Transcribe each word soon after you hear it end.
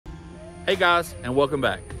Hey guys, and welcome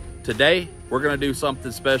back. Today, we're gonna do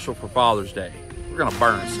something special for Father's Day. We're gonna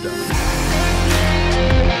burn stuff.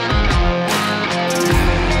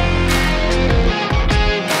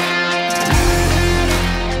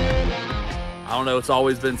 I don't know, it's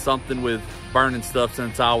always been something with burning stuff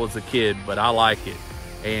since I was a kid, but I like it.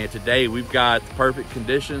 And today we've got the perfect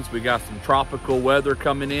conditions. We got some tropical weather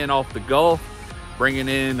coming in off the Gulf, bringing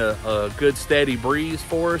in a good steady breeze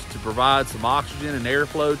for us to provide some oxygen and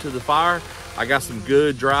airflow to the fire. I got some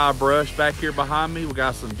good dry brush back here behind me. We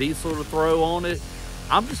got some diesel to throw on it.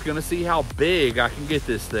 I'm just gonna see how big I can get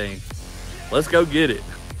this thing. Let's go get it.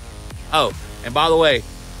 Oh, and by the way,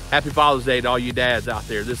 happy Father's Day to all you dads out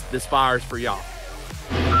there. This fire's for y'all.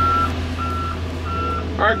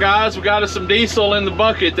 All right, guys, we got us some diesel in the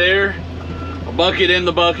bucket there. A bucket in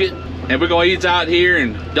the bucket. And we're gonna ease out here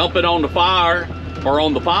and dump it on the fire or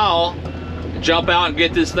on the pile and jump out and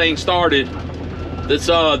get this thing started.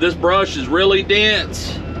 This brush is really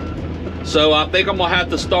dense, so I think I'm gonna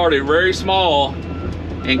have to start it very small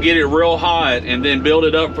and get it real hot and then build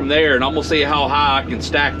it up from there. And I'm gonna see how high I can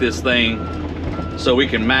stack this thing so we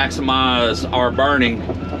can maximize our burning.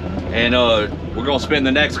 And we're gonna spend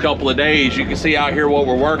the next couple of days, you can see out here what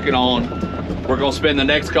we're working on. We're gonna spend the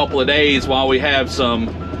next couple of days while we have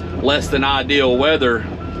some less than ideal weather.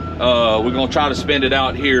 We're gonna try to spend it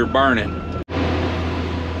out here burning.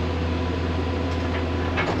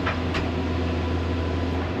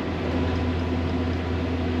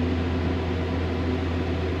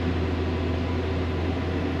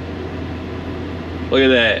 Look at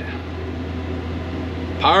that.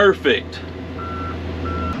 Perfect.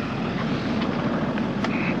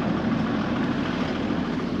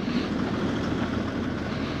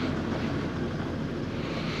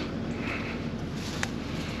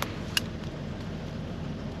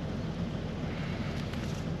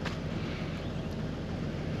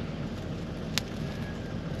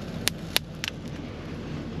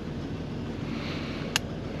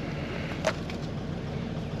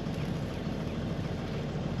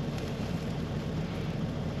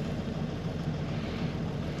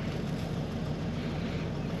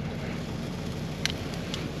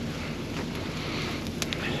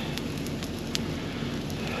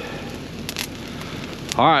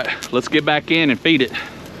 All right, let's get back in and feed it.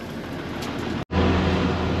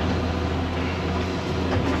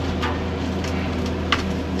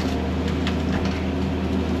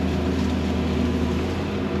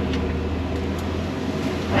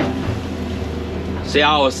 See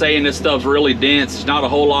how I was saying this stuff's really dense. There's not a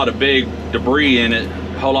whole lot of big debris in it,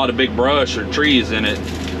 a whole lot of big brush or trees in it.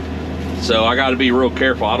 So I gotta be real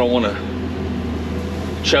careful. I don't wanna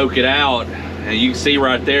choke it out. And you can see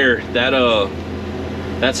right there,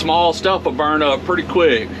 that small stuff will burn up pretty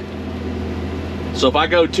quick. So if I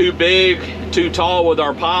go too big, too tall with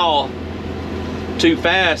our pile, too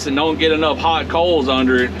fast and don't get enough hot coals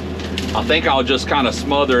under it, I think I'll just kind of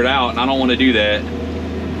smother it out, and I don't want to do that.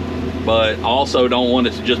 But I also don't want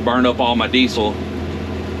it to just burn up all my diesel.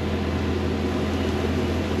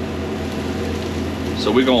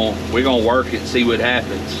 So we're gonna work it and see what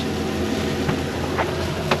happens.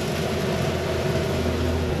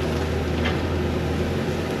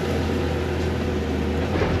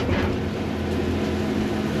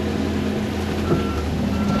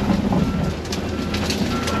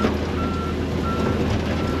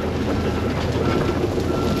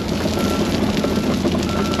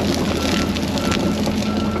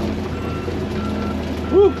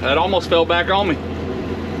 That almost fell back on me.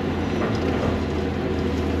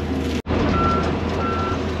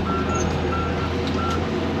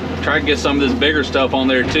 Try to get some of this bigger stuff on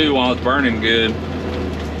there too while it's burning good.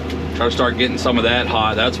 Try to start getting some of that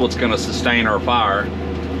hot. That's what's gonna sustain our fire.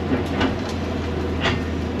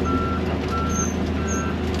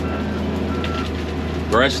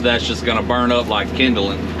 The rest of that's just gonna burn up like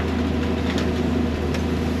kindling.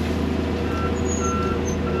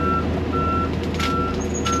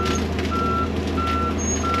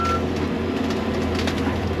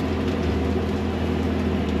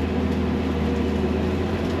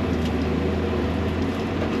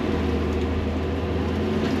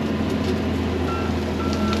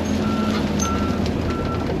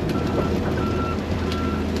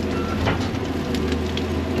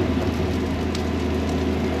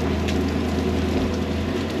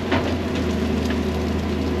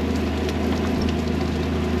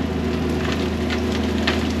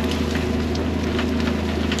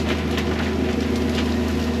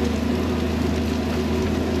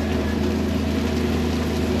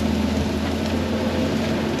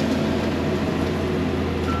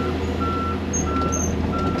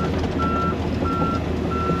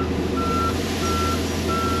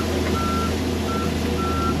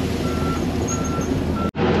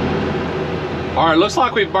 All right, looks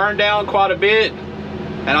like we've burned down quite a bit,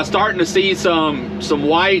 and I'm starting to see some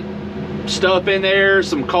white stuff in there,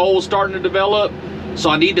 some coal starting to develop. So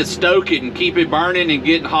I need to stoke it and keep it burning and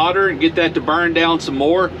getting hotter and get that to burn down some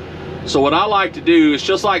more. So what I like to do is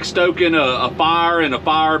just like stoking a fire in a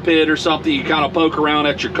fire pit or something, you kind of poke around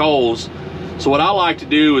at your coals. So what I like to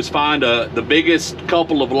do is find the biggest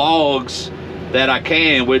couple of logs that I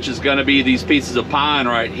can, which is going to be these pieces of pine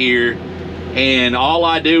right here. And all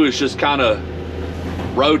I do is just kind of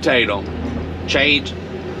rotate them, change,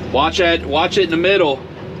 watch it in the middle,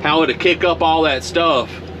 how it'll kick up all that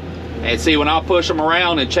stuff. And see, when I push them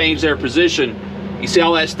around and change their position, you see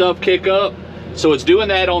all that stuff kick up? So it's doing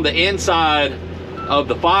that on the inside of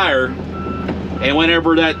the fire. And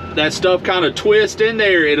whenever that stuff kind of twists in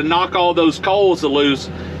there, it'll knock all those coals loose,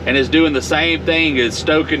 and it's doing the same thing as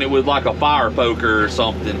stoking it with like a fire poker or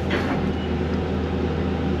something.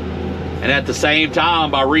 And at the same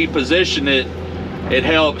time, by repositioning it, it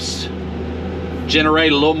helps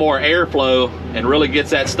generate a little more airflow and really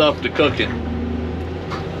gets that stuff to cooking.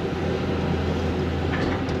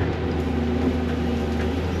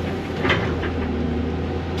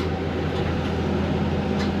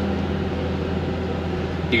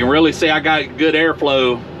 You can really see I got good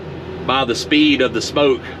airflow by the speed of the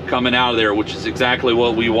smoke coming out of there, which is exactly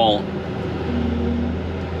what we want.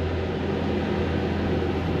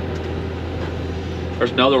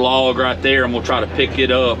 There's another log right there. I'm gonna try to pick it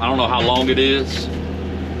up. I don't know how long it is.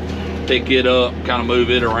 Pick it up, kind of move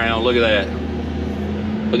it around. Look at that.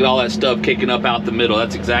 Look at all that stuff kicking up out the middle.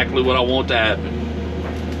 That's exactly what I want to happen.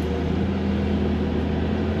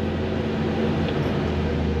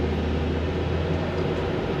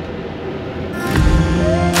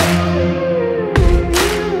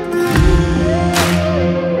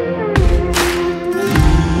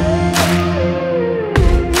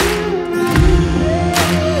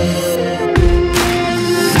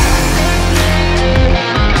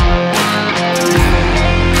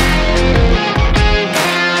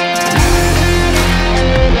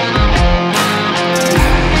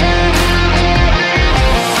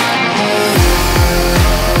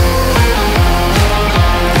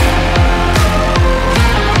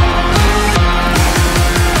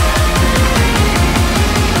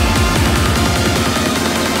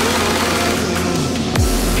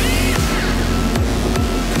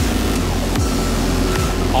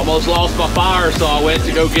 Almost lost my fire, so I went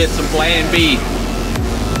to go get some Plan B.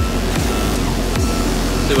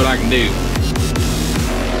 See what I can do.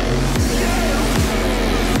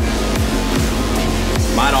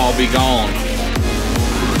 Might all be gone.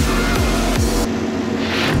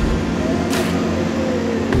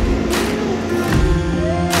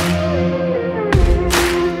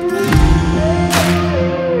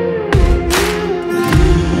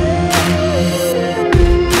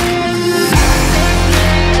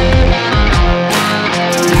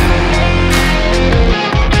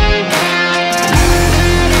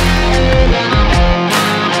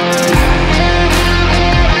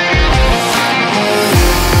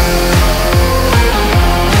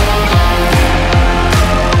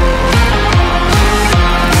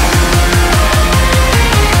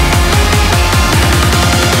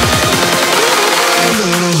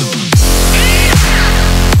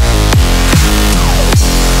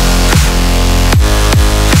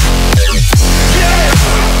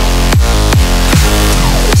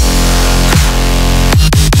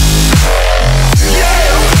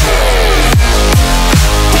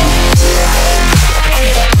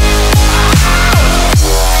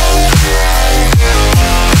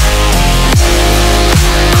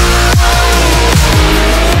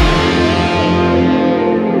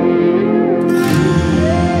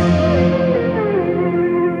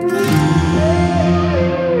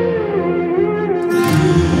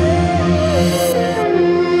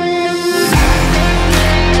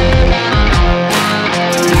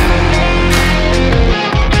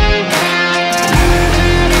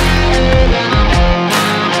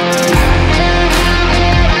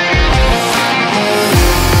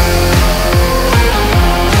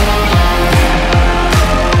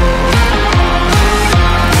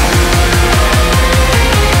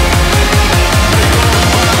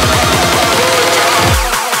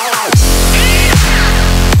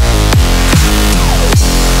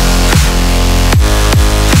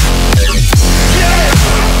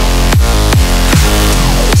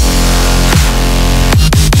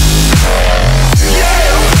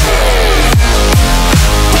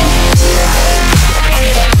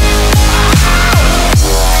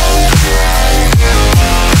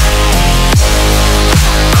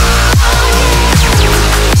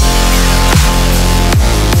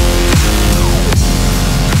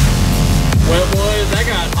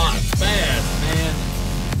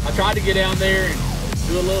 get down there and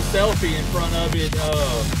do a little selfie in front of it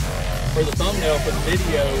for the thumbnail for the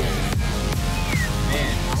video.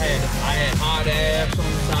 Man, I had hot ash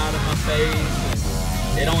on the side of my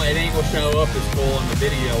face. And it ain't gonna show up as full in the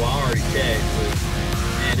video. I already checked, but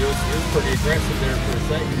man, it was pretty aggressive there for a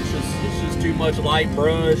second. It's just too much light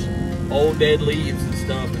brush, old dead leaves and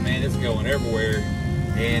stuff, and man, it's going everywhere.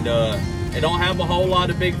 And it don't have a whole lot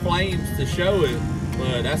of big flames to show it,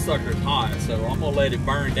 but that sucker's hot, so I'm gonna let it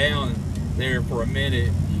burn down there for a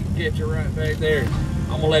minute. Get you right back there.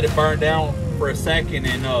 I'm gonna let it burn down for a second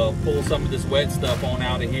and pull some of this wet stuff on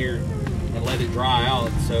out of here and let it dry out,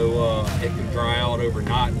 so it can dry out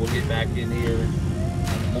overnight, and we'll get back in here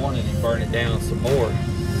in the morning and burn it down some more.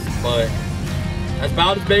 But that's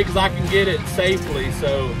about as big as I can get it safely.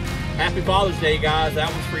 So happy Father's Day, guys.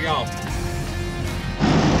 That one's for y'all.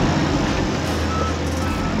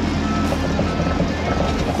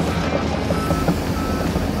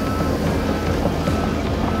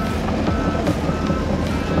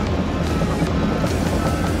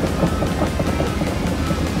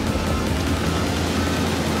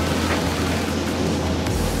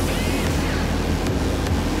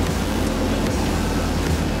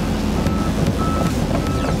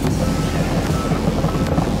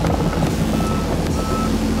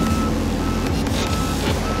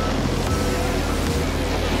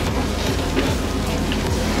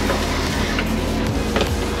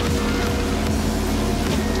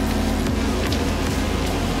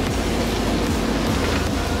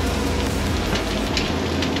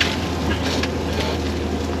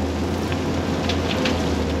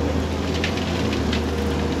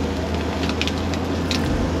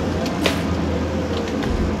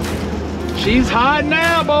 She's hot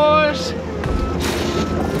now, boys.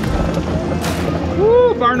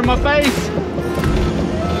 Woo, burning my face.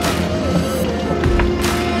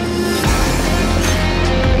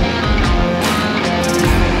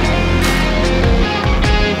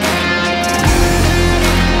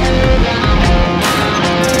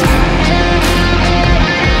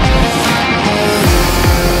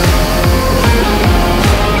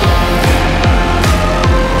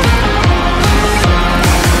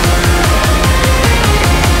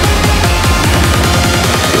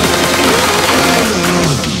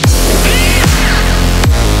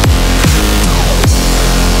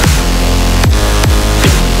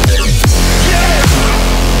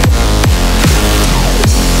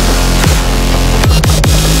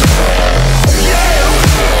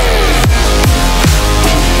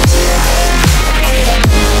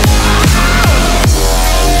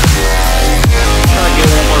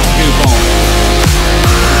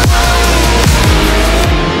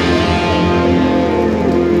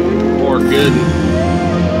 Good.